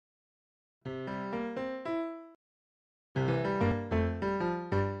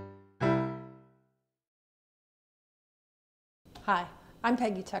Hi, I'm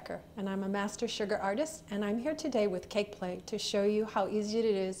Peggy Tucker, and I'm a master sugar artist, and I'm here today with CakePlay to show you how easy it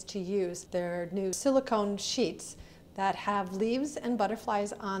is to use their new silicone sheets that have leaves and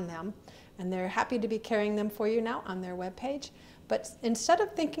butterflies on them, and they're happy to be carrying them for you now on their webpage. But instead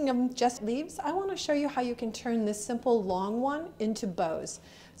of thinking of just leaves, I want to show you how you can turn this simple long one into bows.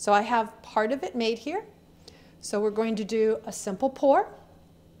 So I have part of it made here. So we're going to do a simple pour.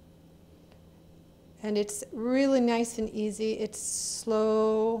 And it's really nice and easy. It's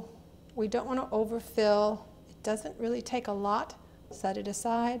slow. We don't want to overfill. It doesn't really take a lot. Set it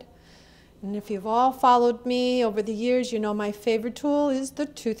aside. And if you've all followed me over the years, you know my favorite tool is the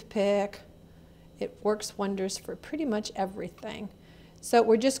toothpick. It works wonders for pretty much everything. So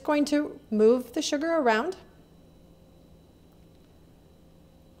we're just going to move the sugar around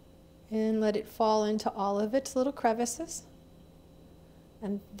and let it fall into all of its little crevices.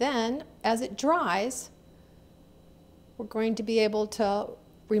 And then, as it dries, we're going to be able to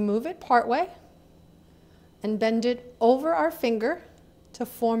remove it partway and bend it over our finger to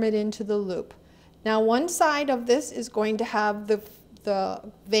form it into the loop. Now, one side of this is going to have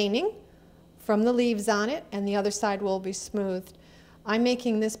the veining from the leaves on it, and the other side will be smoothed. I'm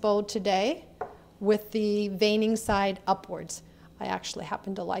making this bow today with the veining side upwards. I actually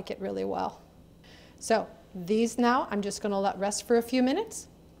happen to like it really well. So, these now I'm just going to let rest for a few minutes,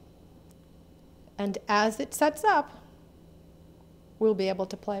 and as it sets up, we'll be able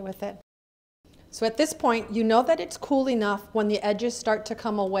to play with it. So at this point, you know that it's cool enough when the edges start to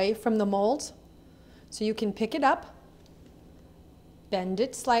come away from the molds. So you can pick it up, bend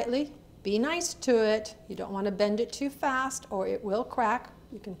it slightly, be nice to it. You don't want to bend it too fast or it will crack.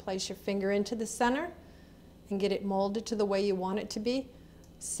 You can place your finger into the center and get it molded to the way you want it to be.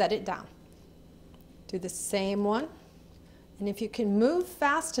 Set it down. Do the same one, and if you can move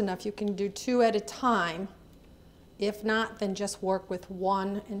fast enough, you can do two at a time. If not, then just work with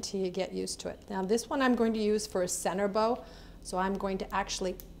one until you get used to it. Now this one I'm going to use for a center bow, so I'm going to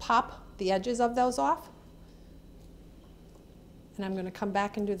actually pop the edges of those off, and I'm going to come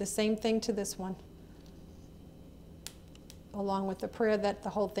back and do the same thing to this one, along with the prayer that the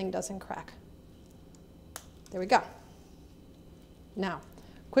whole thing doesn't crack. There we go. Now,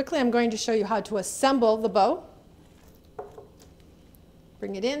 quickly, I'm going to show you how to assemble the bow.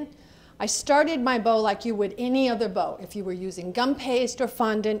 Bring it in. I started my bow like you would any other bow. If you were using gum paste or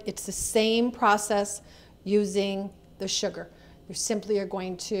fondant, it's the same process using the sugar. You simply are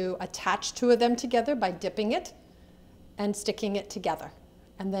going to attach two of them together by dipping it and sticking it together.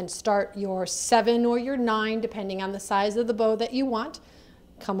 And then start your 7 or your 9, depending on the size of the bow that you want.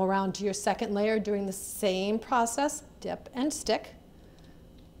 Come around to your second layer doing the same process, dip and stick.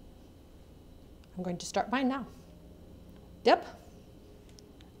 I'm going to start mine now. Dip,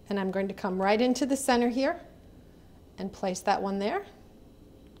 and I'm going to come right into the center here and place that one there.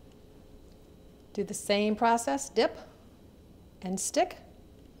 Do the same process, dip and stick.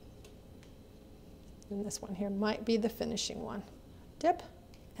 And this one here might be the finishing one. Dip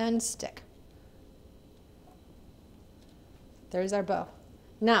and stick. There's our bow.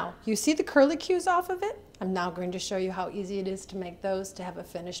 Now, you see the curlicues off of it? I'm now going to show you how easy it is to make those to have a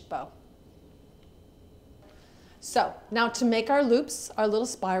finished bow. So now to make our loops, our little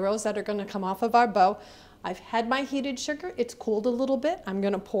spirals that are going to come off of our bow, I've had my heated sugar. It's cooled a little bit. I'm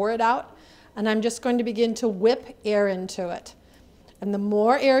going to pour it out, and I'm just going to begin to whip air into it. And the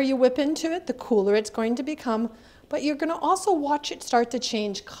more air you whip into it, the cooler it's going to become. But you're going to also watch it start to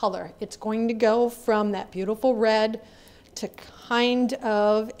change color. It's going to go from that beautiful red to kind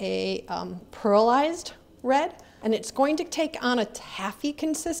of a pearlized red, and it's going to take on a taffy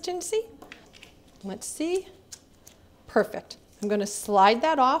consistency. Let's see. Perfect. I'm going to slide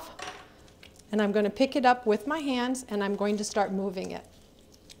that off, and I'm going to pick it up with my hands, and I'm going to start moving it.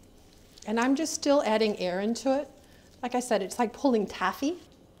 And I'm just still adding air into it. Like I said, it's like pulling taffy.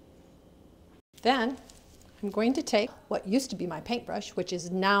 Then I'm going to take what used to be my paintbrush, which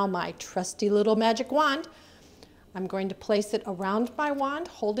is now my trusty little magic wand. I'm going to place it around my wand,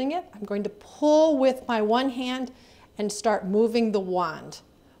 holding it. I'm going to pull with my one hand and start moving the wand.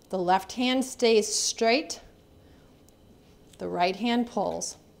 The left hand stays straight. The right hand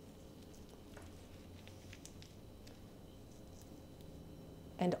pulls.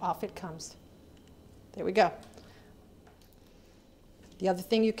 And off it comes. There we go. The other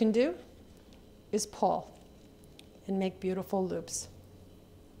thing you can do is pull and make beautiful loops.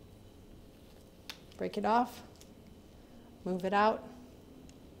 Break it off, move it out.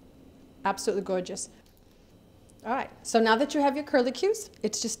 Absolutely gorgeous. All right, so now that you have your curlicues,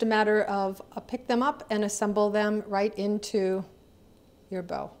 it's just a matter of pick them up and assemble them right into your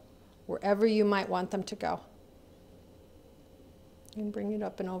bow, wherever you might want them to go. And bring it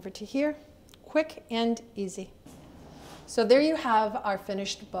up and over to here. Quick and easy. So there you have our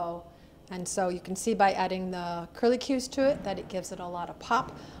finished bow. And so you can see by adding the curlicues to it that it gives it a lot of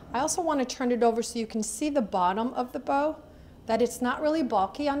pop. I also want to turn it over so you can see the bottom of the bow, that it's not really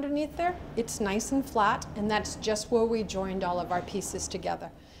bulky underneath there. It's nice and flat, and that's just where we joined all of our pieces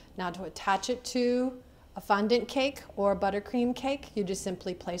together. Now to attach it to a fondant cake or a buttercream cake, you just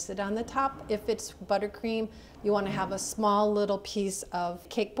simply place it on the top. If it's buttercream, you want to have a small little piece of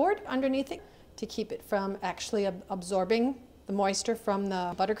cake board underneath it to keep it from actually absorbing the moisture from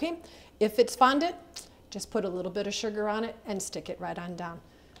the buttercream. If it's fondant, just put a little bit of sugar on it and stick it right on down.